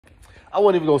I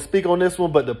wasn't even going to speak on this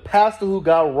one, but the pastor who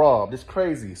got robbed, it's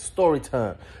crazy. Story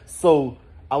time. So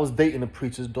I was dating the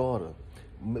preacher's daughter.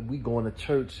 We going to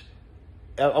church.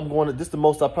 I'm going to, this is the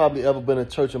most I've probably ever been in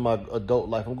church in my adult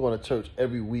life. I'm going to church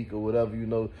every week or whatever, you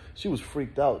know. She was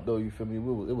freaked out, though, you feel me?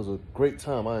 It was a great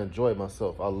time. I enjoyed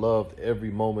myself. I loved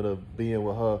every moment of being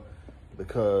with her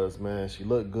because, man, she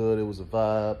looked good. It was a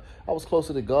vibe. I was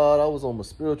closer to God. I was on my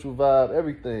spiritual vibe,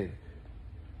 everything.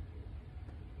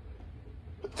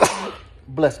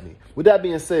 Bless me. With that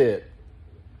being said,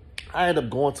 I ended up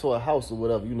going to a house or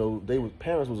whatever. You know,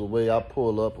 parents was away. I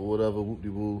pull up or whatever,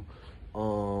 whoop-de-woo.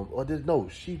 No,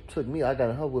 she took me. I got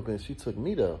in her whipping and she took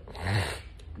me there.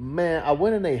 Man, I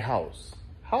went in a house.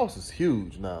 House is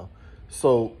huge now.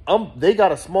 So they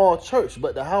got a small church,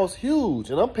 but the house huge.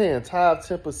 And I'm paying tithe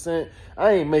 10%.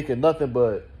 I ain't making nothing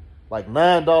but like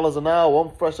 $9 an hour.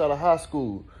 I'm fresh out of high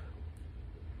school.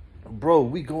 Bro,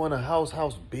 we go in a house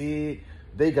big.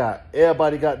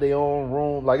 Everybody got their own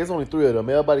room. Like, it's only 3 of them.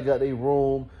 Everybody got their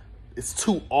room. It's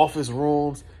 2 office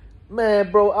rooms.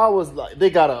 Man, bro, I was like, they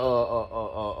got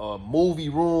a movie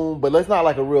room, but it's not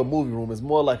like a real movie room. It's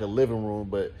more like a living room,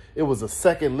 but it was a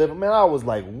second living. Man, I was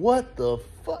like, what the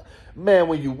fuck? Man,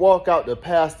 when you walk out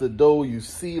past the door, you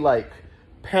see like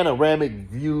panoramic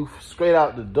view straight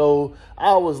out the door.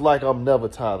 I was like, I'm never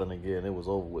tithing again. It was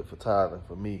over with for tithing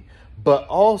for me. But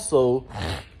also,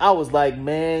 I was like,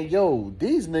 man, yo,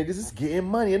 these niggas is getting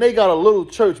money. And they got a little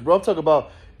church, bro. I'm talking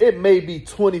about, it may be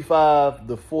 25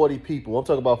 to 40 people. I'm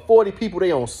talking about 40 people,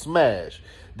 they on Smash.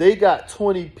 They got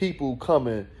 20 people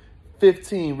coming,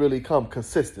 15 really come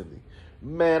consistently.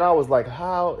 Man, I was like,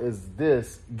 how is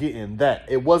this getting that?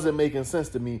 It wasn't making sense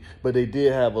to me, but they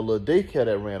did have a little daycare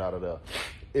that ran out of there.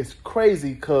 It's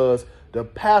crazy because the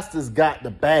pastors got the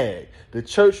bag. The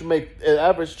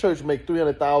average church make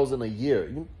 $300,000 a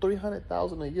year.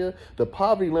 $300,000 a year. The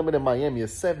poverty limit in Miami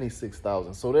is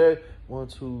 $76,000. So they're 1,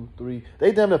 2, 3.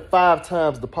 They done it 5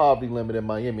 times the poverty limit in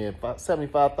Miami, and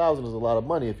 $75,000 is a lot of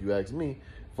money if you ask me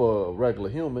for a regular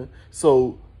human.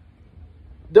 So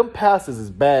them pastors is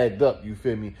bagged up, you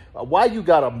feel me? Why you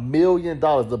got $1 million?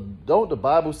 Don't the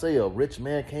Bible say a rich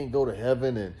man can't go to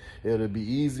heaven and it'll be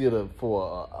easier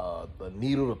for a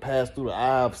needle to pass through the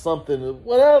eye of something,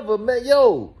 whatever, man.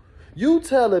 Yo, you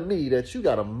telling me that you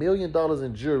got $1 million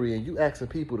in jury and you asking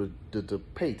people to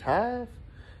pay tithe?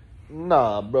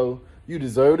 Nah, bro. You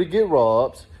deserve to get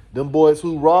robbed. Them boys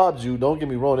who robbed you, don't get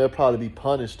me wrong, they'll probably be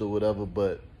punished or whatever,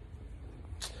 but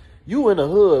you in the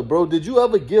hood, bro. Did you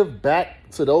ever give back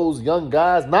to those young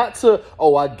guys? Not to,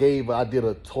 I did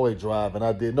a toy drive and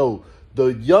I did. No,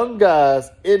 the young guys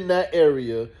in that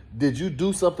area, did you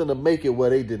do something to make it where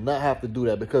they did not have to do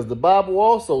that? Because the Bible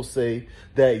also say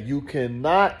that you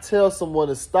cannot tell someone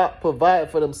to stop providing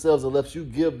for themselves unless you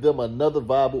give them another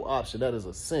viable option. That is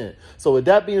a sin. So with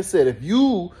that being said, if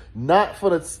you not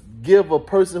for to give a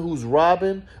person who's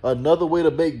robbing another way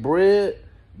to make bread,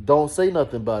 don't say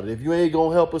nothing about it. If you ain't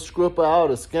gonna help a scripper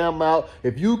out or scam out,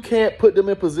 if you can't put them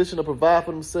in position to provide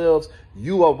for themselves,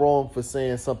 you are wrong for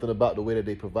saying something about the way that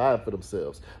they provide for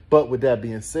themselves. But with that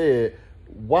being said,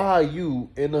 why are you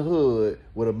in the hood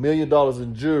with $1 million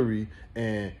in jewelry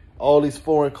and all these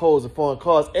foreign codes and foreign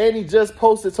cars? And he just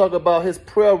posted talking about his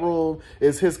prayer room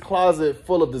is his closet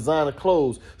full of designer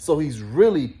clothes. So he's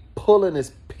really pulling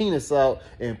his penis out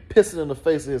and pissing in the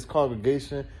face of his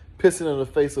congregation, pissing in the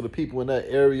face of the people in that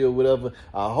area or whatever.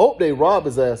 I hope they rob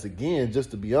his ass again,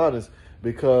 just to be honest,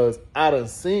 because I done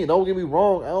seen, don't get me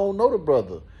wrong, I don't know the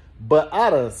brother, but I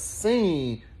done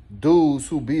seen dudes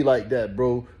who be like that,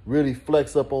 bro, really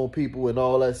flex up on people and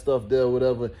all that stuff there,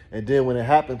 whatever, and then when it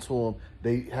happened to him,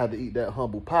 they had to eat that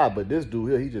humble pie. But this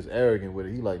dude here, he just arrogant with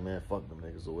it. He like, man, fuck them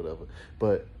niggas or whatever.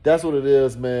 But that's what it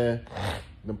is, man.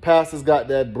 Them pastors got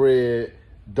that bread.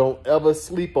 Don't ever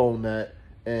sleep on that.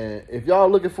 And if y'all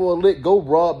looking for a lick, go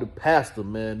rob the pastor,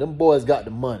 man. Them boys got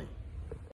the money.